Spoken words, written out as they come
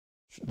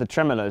The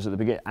tremolos at the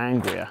beginning,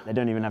 angrier. They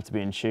don't even have to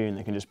be in tune,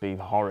 they can just be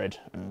horrid.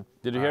 And,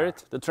 did you hear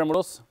it? The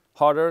tremolos?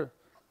 Harder,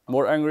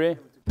 more angry?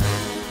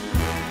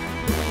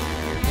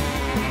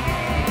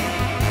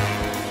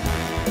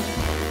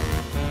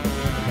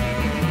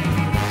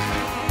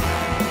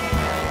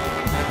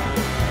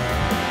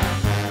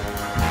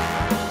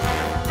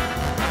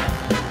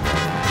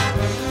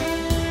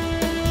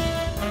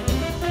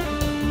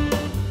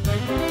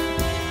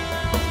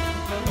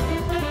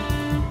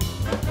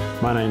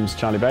 My name's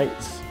Charlie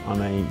Bates. I'm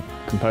a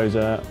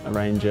composer,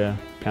 arranger,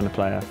 piano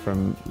player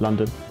from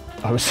London.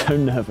 I was so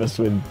nervous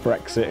with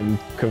Brexit and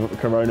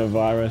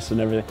coronavirus and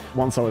everything.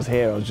 Once I was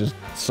here, I was just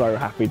so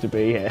happy to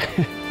be here.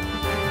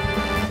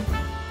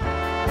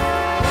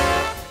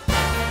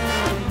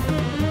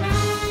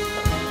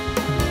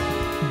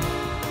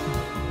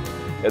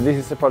 This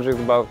is a project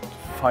about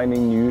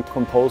finding new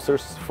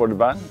composers for the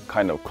band,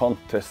 kind of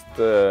contest,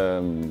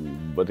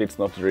 but it's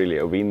not really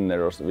a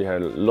winner. We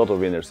have a lot of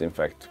winners, in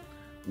fact.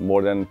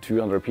 More than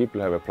 200 people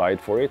have applied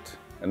for it,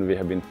 and we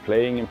have been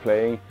playing and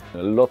playing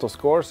a lot of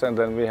scores, and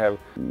then we have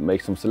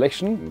made some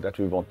selection that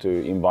we want to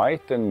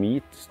invite and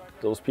meet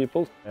those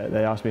people.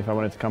 They asked me if I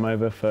wanted to come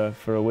over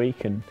for a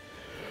week and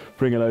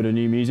bring a load of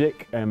new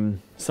music,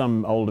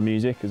 some older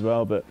music as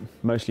well, but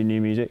mostly new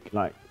music,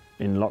 like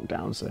in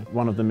lockdown. So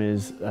one of them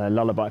is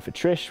Lullaby for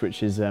Trish,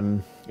 which is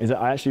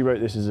I actually wrote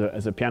this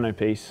as a piano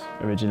piece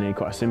originally,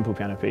 quite a simple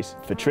piano piece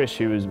for Trish,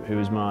 who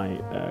was my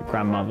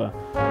grandmother.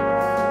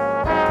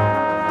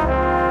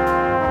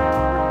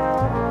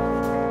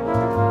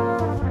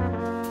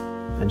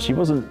 And she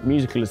wasn't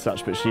musical as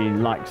such, but she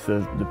liked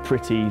the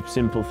pretty,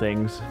 simple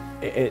things.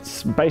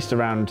 It's based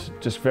around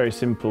just very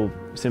simple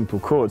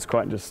chords,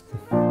 quite just,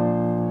 you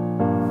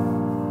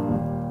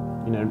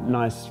know,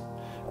 nice,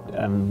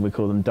 we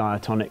call them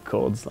diatonic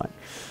chords. Like,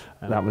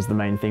 that was the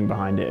main thing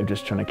behind it, of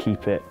just trying to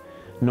keep it,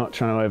 not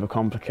trying to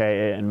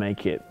overcomplicate it and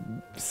make it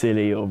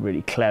silly or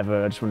really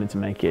clever. I just wanted to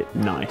make it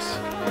nice.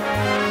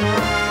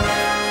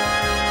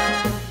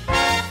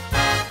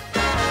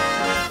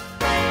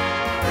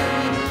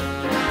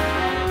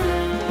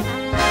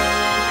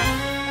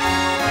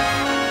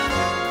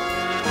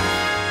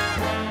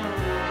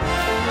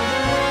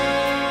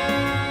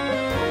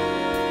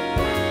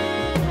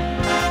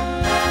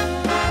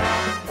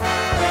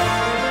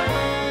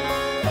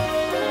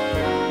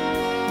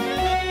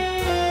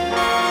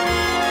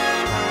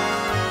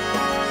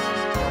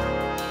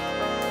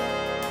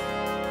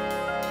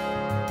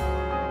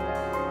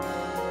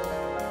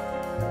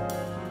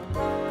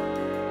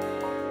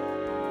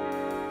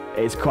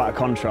 It's quite a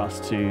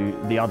contrast to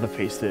the other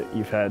piece that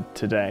you've heard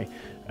today,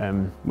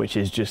 which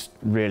is just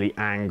really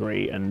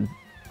angry and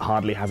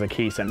hardly has a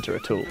key centre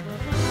at all.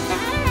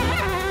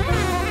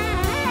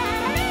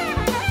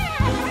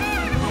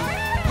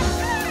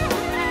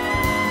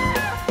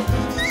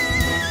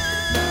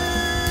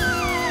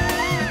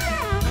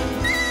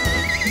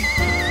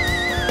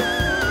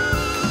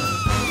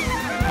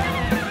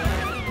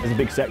 There's a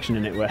big section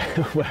in it where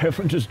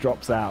everyone just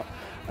drops out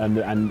and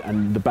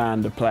the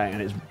band are playing,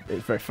 and it's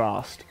very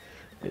fast.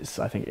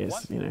 I think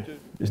it's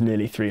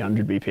nearly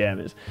 300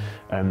 BPM,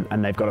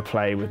 and they've got to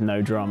play with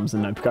no drums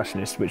and no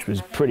percussionist, which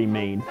was pretty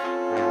mean.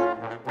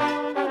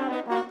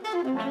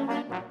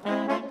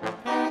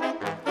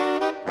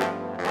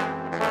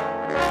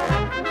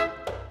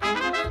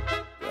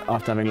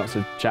 After having lots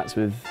of chats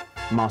with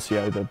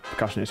Marcio, the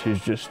percussionist,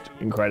 who's just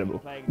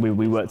incredible,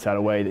 we worked out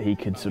a way that he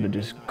could sort of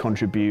just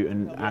contribute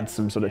and add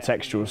some sort of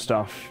textural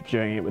stuff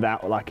during it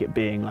without like it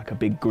being like a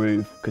big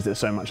groove, because there's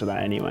so much of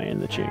that anyway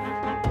in the tune.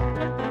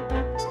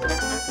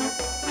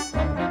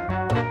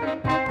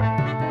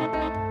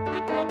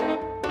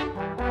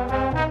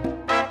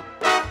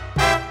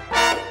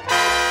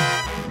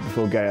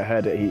 Before Gaia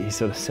heard it, he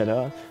sort of said,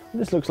 "Oh,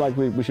 this looks like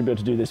we should be able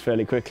to do this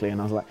fairly quickly." And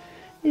I was like,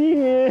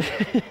 "Yeah,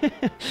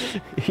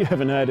 you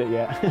haven't heard it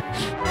yet."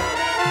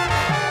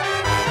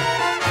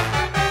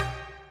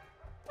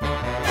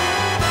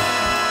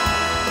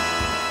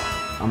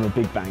 I'm a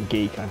big band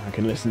geek. I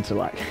can listen to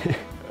like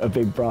a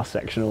big brass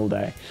section all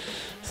day.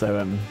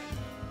 So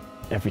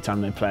every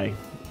time they play,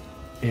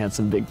 he had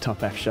some big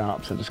top F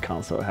sharps. I just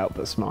can't sort of help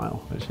but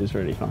smile, which is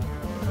really fun.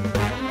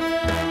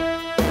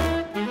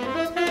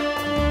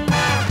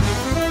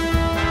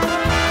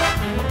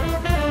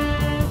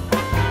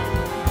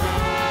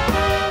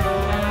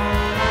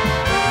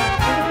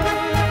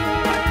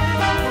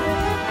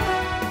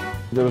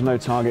 There was no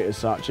target as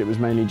such. It was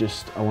mainly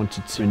just I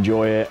wanted to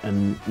enjoy it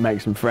and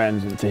make some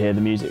friends and to hear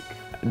the music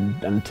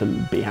and to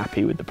be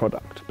happy with the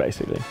product,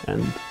 basically.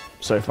 And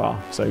so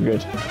far, so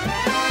good.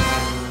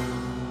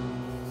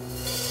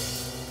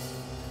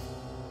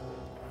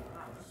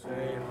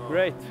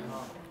 Great.